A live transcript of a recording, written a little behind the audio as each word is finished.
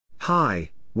Hi,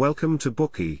 welcome to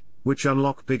Bookie, which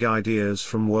unlock big ideas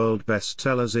from world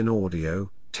bestsellers in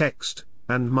audio, text,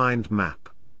 and mind map.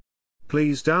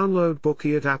 Please download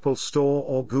Bookie at Apple Store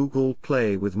or Google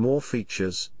Play with more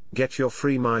features. Get your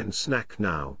free mind snack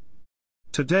now.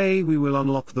 Today we will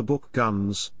unlock the book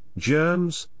Guns,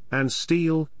 Germs, and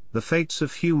Steel, The Fates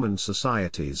of Human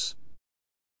Societies.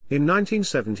 In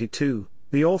 1972,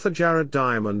 the author Jared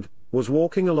Diamond was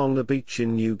walking along the beach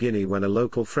in New Guinea when a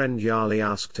local friend Yarli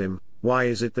asked him, "Why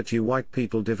is it that you white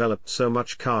people developed so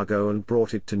much cargo and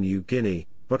brought it to New Guinea,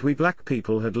 but we black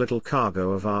people had little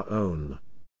cargo of our own?"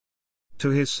 To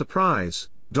his surprise,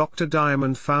 Dr.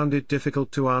 Diamond found it difficult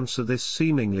to answer this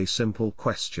seemingly simple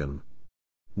question.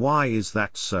 Why is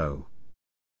that so?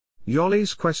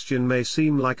 Yarli's question may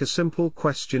seem like a simple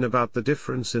question about the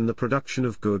difference in the production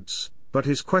of goods, but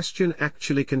his question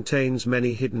actually contains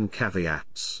many hidden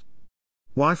caveats.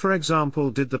 Why, for example,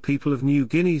 did the people of New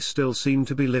Guinea still seem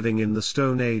to be living in the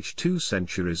Stone Age 2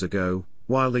 centuries ago,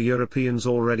 while the Europeans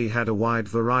already had a wide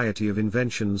variety of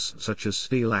inventions such as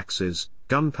steel axes,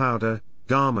 gunpowder,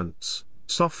 garments,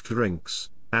 soft drinks,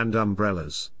 and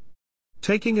umbrellas?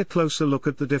 Taking a closer look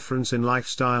at the difference in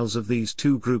lifestyles of these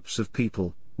two groups of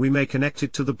people, we may connect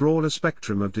it to the broader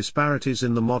spectrum of disparities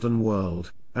in the modern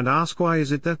world, and ask why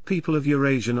is it that people of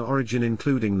Eurasian origin,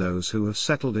 including those who have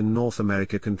settled in North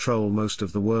America, control most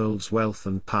of the world's wealth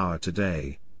and power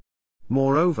today.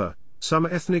 Moreover, some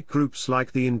ethnic groups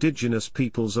like the indigenous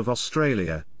peoples of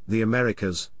Australia, the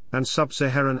Americas, and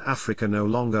sub-Saharan Africa no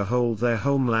longer hold their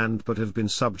homeland but have been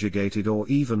subjugated or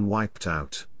even wiped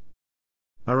out.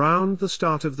 Around the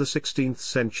start of the 16th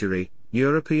century,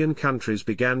 European countries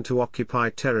began to occupy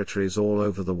territories all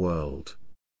over the world.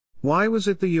 Why was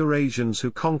it the Eurasians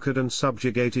who conquered and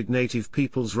subjugated native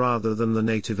peoples rather than the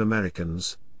Native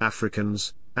Americans,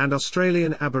 Africans, and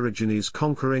Australian Aborigines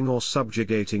conquering or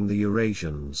subjugating the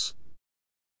Eurasians?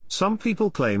 Some people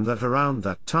claim that around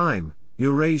that time,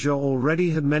 Eurasia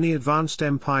already had many advanced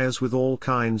empires with all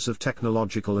kinds of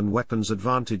technological and weapons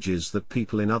advantages that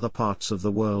people in other parts of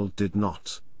the world did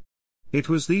not. It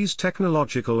was these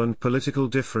technological and political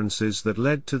differences that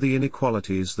led to the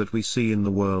inequalities that we see in the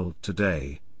world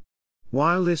today.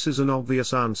 While this is an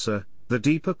obvious answer, the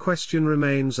deeper question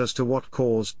remains as to what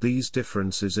caused these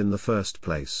differences in the first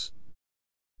place.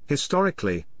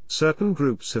 Historically, certain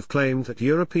groups have claimed that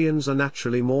Europeans are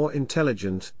naturally more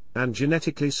intelligent and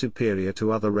genetically superior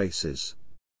to other races.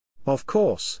 Of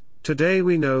course, today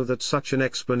we know that such an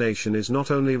explanation is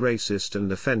not only racist and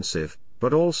offensive,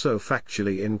 but also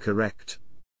factually incorrect.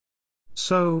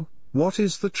 So, what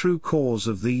is the true cause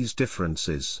of these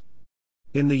differences?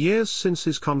 In the years since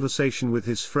his conversation with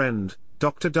his friend,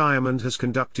 Dr. Diamond has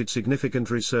conducted significant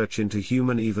research into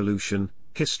human evolution,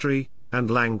 history,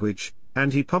 and language,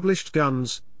 and he published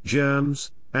Guns,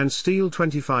 Germs, and Steel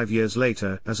 25 years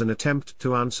later as an attempt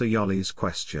to answer Yarli's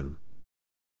question.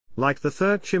 Like the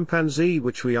third chimpanzee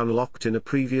which we unlocked in a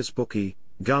previous Bookie,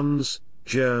 Guns,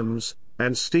 Germs,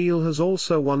 and Steel has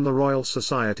also won the Royal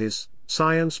Society's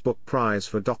Science Book Prize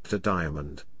for Dr.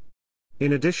 Diamond.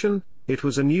 In addition, it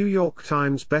was a New York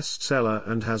Times bestseller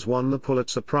and has won the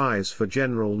Pulitzer Prize for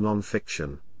General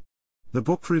Nonfiction. The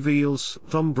book reveals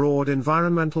some broad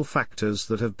environmental factors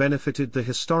that have benefited the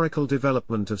historical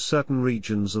development of certain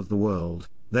regions of the world,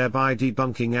 thereby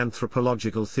debunking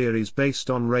anthropological theories based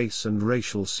on race and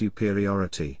racial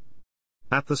superiority.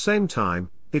 At the same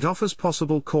time, it offers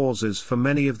possible causes for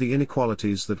many of the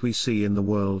inequalities that we see in the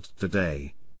world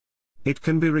today. It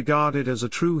can be regarded as a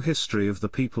true history of the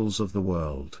peoples of the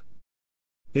world.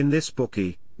 In this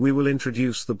Bookie, we will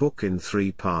introduce the book in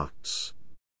 3 parts.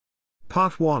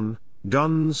 Part 1,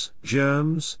 Guns,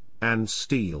 Germs, and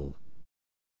Steel.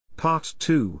 Part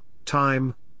 2,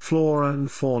 Time, Flora and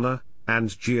Fauna,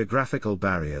 and Geographical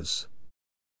Barriers.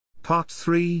 Part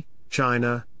 3,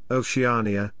 China,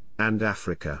 Oceania, and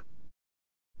Africa.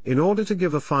 In order to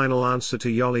give a final answer to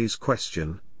Yarli's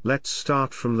question, let's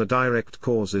start from the direct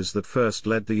causes that first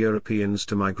led the Europeans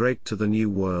to migrate to the New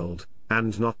World,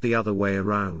 and not the other way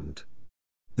around.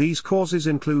 These causes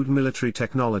include military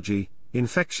technology,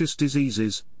 infectious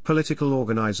diseases, political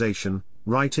organization,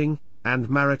 writing, and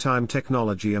maritime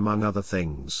technology, among other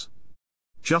things.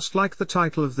 Just like the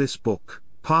title of this book,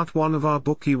 Part 1 of our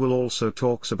Bookie will also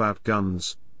talks about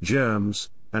Guns, Germs,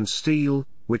 and Steel,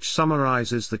 which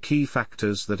summarizes the key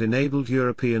factors that enabled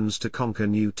Europeans to conquer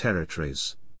new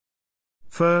territories.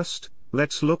 First,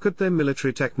 let's look at their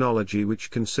military technology, which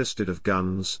consisted of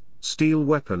guns, steel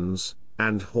weapons,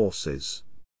 and horses.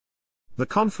 The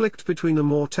conflict between the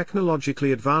more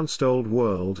technologically advanced Old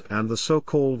World and the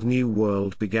so-called New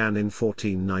World began in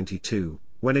 1492,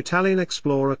 when Italian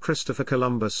explorer Christopher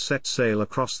Columbus set sail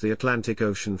across the Atlantic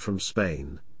Ocean from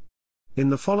Spain.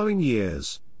 In the following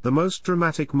years, the most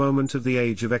dramatic moment of the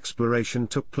age of exploration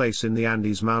took place in the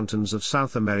Andes Mountains of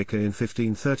South America in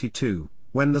 1532,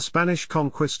 when the Spanish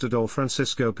conquistador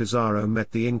Francisco Pizarro met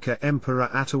the Inca Emperor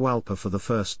Atahualpa for the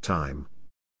first time.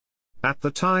 At the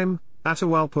time,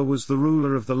 Atahualpa was the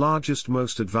ruler of the largest,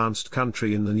 most advanced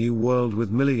country in the New World,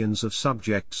 with millions of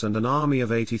subjects and an army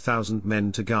of 80,000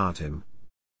 men to guard him.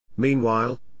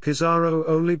 Meanwhile, Pizarro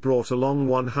only brought along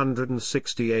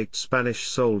 168 Spanish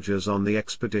soldiers on the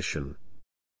expedition.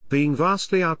 Being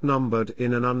vastly outnumbered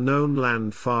in an unknown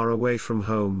land far away from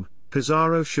home,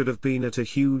 Pizarro should have been at a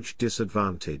huge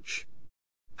disadvantage.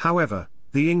 However,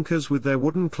 the Incas with their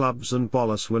wooden clubs and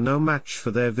bolas were no match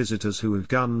for their visitors, who had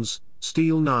guns,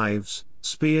 steel knives,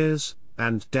 spears,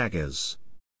 and daggers.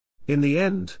 In the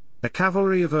end, a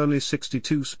cavalry of only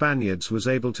 62 Spaniards was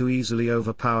able to easily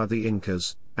overpower the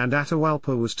Incas, and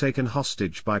Atahualpa was taken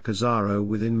hostage by Pizarro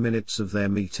within minutes of their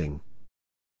meeting.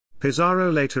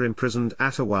 Pizarro later imprisoned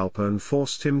Atahualpa and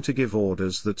forced him to give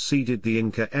orders that ceded the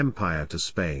Inca Empire to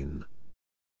Spain.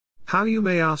 How, you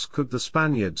may ask, could the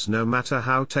Spaniards, no matter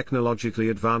how technologically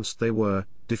advanced they were,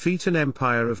 defeat an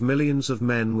empire of millions of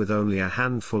men with only a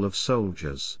handful of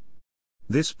soldiers?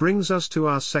 This brings us to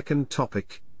our second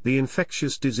topic, the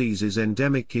infectious diseases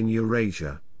endemic in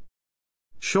Eurasia.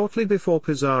 Shortly before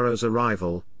Pizarro's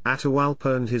arrival,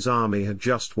 Atahualpa and his army had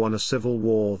just won a civil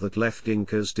war that left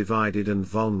Incas divided and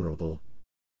vulnerable.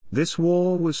 This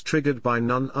war was triggered by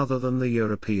none other than the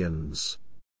Europeans.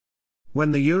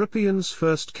 When the Europeans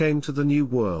first came to the New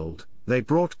World, they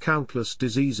brought countless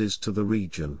diseases to the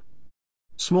region.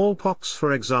 Smallpox,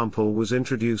 for example, was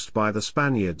introduced by the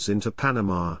Spaniards into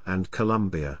Panama and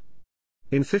Colombia.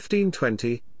 In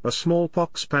 1520, a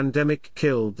smallpox pandemic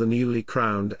killed the newly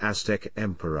crowned Aztec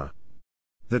emperor.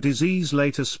 The disease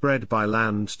later spread by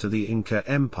land to the Inca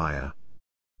Empire.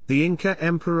 The Inca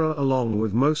emperor, along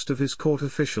with most of his court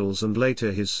officials and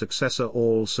later his successor,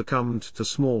 all succumbed to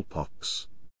smallpox.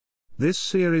 This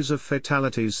series of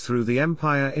fatalities threw the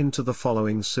empire into the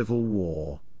following civil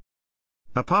war.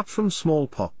 Apart from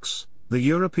smallpox, the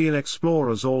European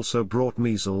explorers also brought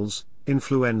measles,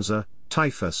 influenza,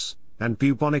 typhus, and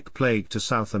bubonic plague to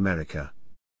South America.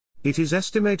 It is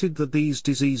estimated that these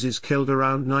diseases killed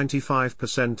around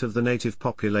 95% of the native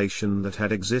population that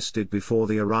had existed before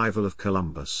the arrival of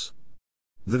Columbus.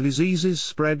 The diseases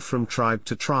spread from tribe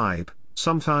to tribe,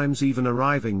 sometimes even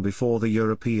arriving before the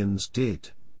Europeans did.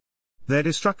 Their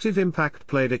destructive impact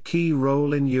played a key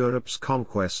role in Europe's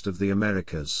conquest of the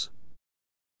Americas.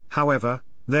 However,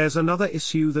 there's another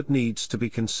issue that needs to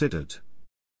be considered.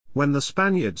 When the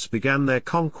Spaniards began their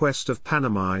conquest of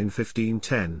Panama in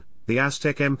 1510, the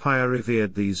Aztec Empire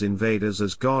revered these invaders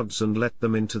as gods and let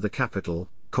them into the capital,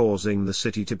 causing the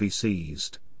city to be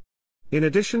seized. In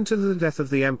addition to the death of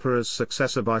the emperor's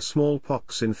successor by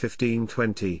smallpox in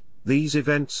 1520, these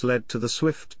events led to the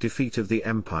swift defeat of the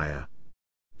empire.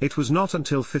 It was not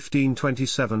until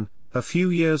 1527, a few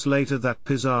years later, that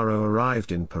Pizarro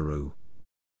arrived in Peru.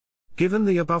 Given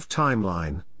the above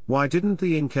timeline, why didn't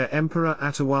the Inca Emperor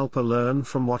Atahualpa learn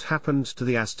from what happened to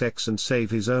the Aztecs and save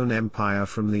his own empire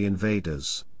from the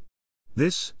invaders?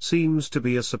 This seems to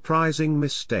be a surprising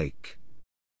mistake.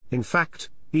 In fact,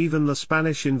 even the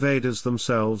Spanish invaders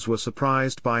themselves were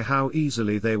surprised by how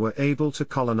easily they were able to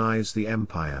colonize the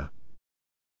empire.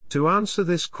 To answer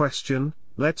this question,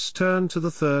 let's turn to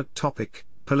the third topic,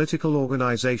 political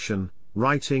organization,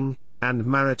 writing, and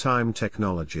maritime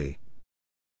technology.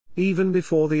 Even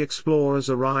before the explorers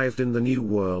arrived in the New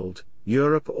World,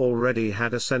 Europe already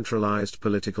had a centralized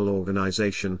political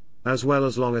organization, as well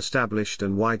as long-established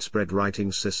and widespread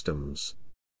writing systems.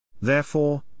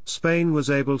 Therefore, Spain was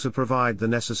able to provide the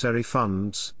necessary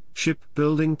funds,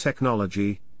 shipbuilding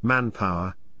technology,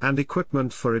 manpower, and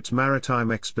equipment for its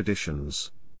maritime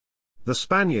expeditions. The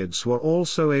Spaniards were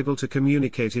also able to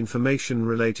communicate information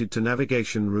related to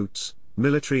navigation routes,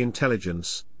 military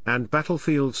intelligence, and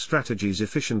battlefield strategies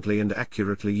efficiently and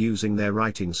accurately using their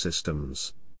writing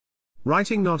systems.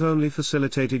 Writing not only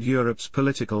facilitated Europe's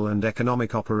political and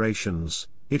economic operations,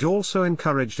 it also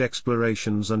encouraged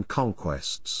explorations and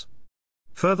conquests.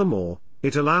 Furthermore,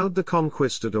 it allowed the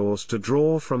conquistadors to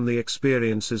draw from the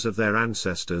experiences of their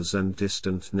ancestors and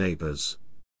distant neighbors.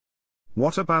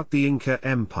 What about the Inca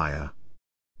Empire?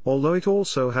 Although it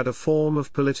also had a form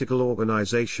of political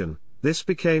organization, this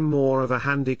became more of a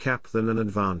handicap than an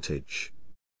advantage.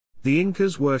 The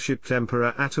Incas worshipped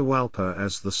Emperor Atahualpa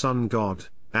as the sun god,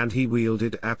 and he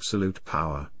wielded absolute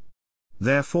power.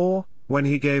 Therefore, when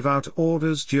he gave out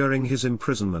orders during his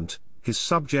imprisonment, his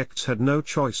subjects had no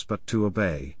choice but to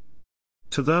obey.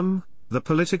 To them, The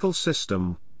political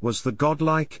system was the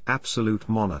godlike absolute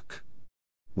monarch.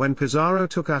 When Pizarro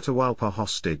took Atahualpa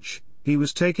hostage, he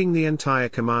was taking the entire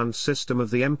command system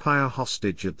of the empire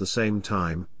hostage at the same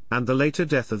time, and the later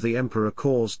death of the emperor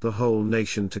caused the whole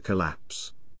nation to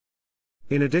collapse.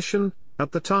 In addition,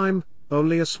 at the time,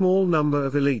 only a small number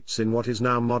of elites in what is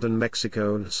now modern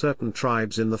Mexico and certain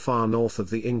tribes in the far north of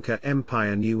the Inca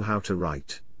Empire knew how to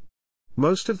write.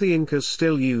 Most of the Incas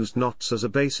still used knots as a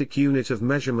basic unit of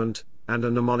measurement, and a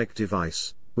mnemonic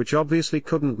device, which obviously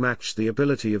couldn't match the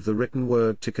ability of the written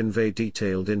word to convey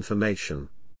detailed information.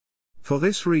 For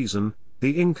this reason,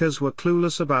 the Incas were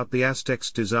clueless about the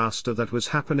Aztecs' disaster that was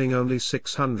happening only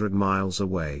 600 miles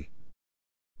away.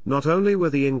 Not only were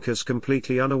the Incas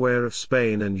completely unaware of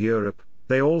Spain and Europe,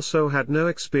 they also had no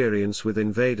experience with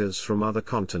invaders from other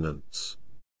continents.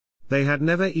 They had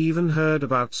never even heard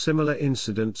about similar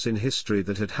incidents in history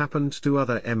that had happened to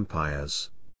other empires.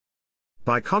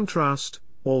 By contrast,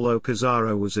 although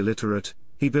Pizarro was illiterate,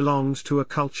 he belonged to a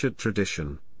cultured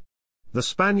tradition. The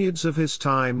Spaniards of his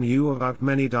time knew about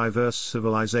many diverse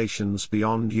civilizations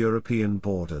beyond European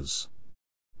borders.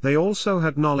 They also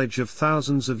had knowledge of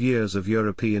thousands of years of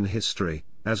European history,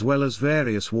 as well as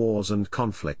various wars and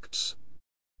conflicts.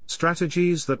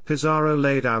 Strategies that Pizarro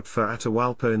laid out for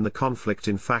Atahualpa in the conflict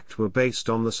in fact were based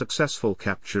on the successful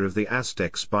capture of the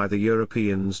Aztecs by the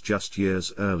Europeans just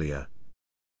years earlier.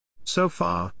 So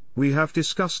far, we have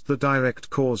discussed the direct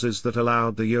causes that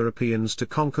allowed the Europeans to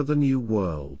conquer the New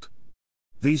World.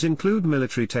 These include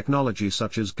military technology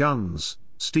such as guns,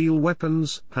 steel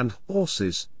weapons, and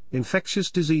horses, infectious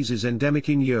diseases endemic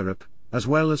in Europe, as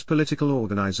well as political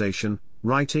organization,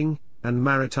 writing, and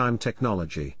maritime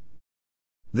technology.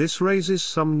 This raises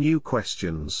some new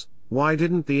questions. Why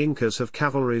didn't the Incas have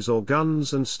cavalries or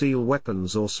guns and steel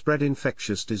weapons or spread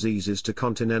infectious diseases to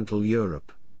continental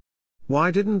Europe? Why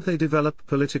didn't they develop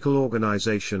political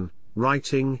organization,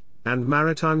 writing, and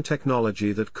maritime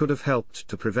technology that could have helped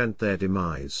to prevent their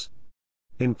demise?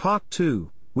 In Part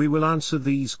 2, we will answer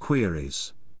these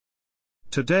queries.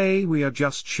 Today we are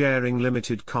just sharing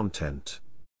limited content.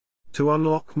 To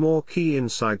unlock more key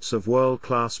insights of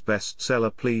world-class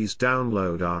bestseller, please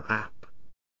download our app.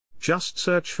 Just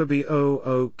search for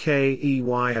BOOKEY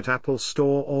at Apple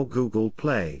Store or Google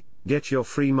Play. Get your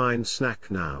free mind snack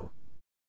now.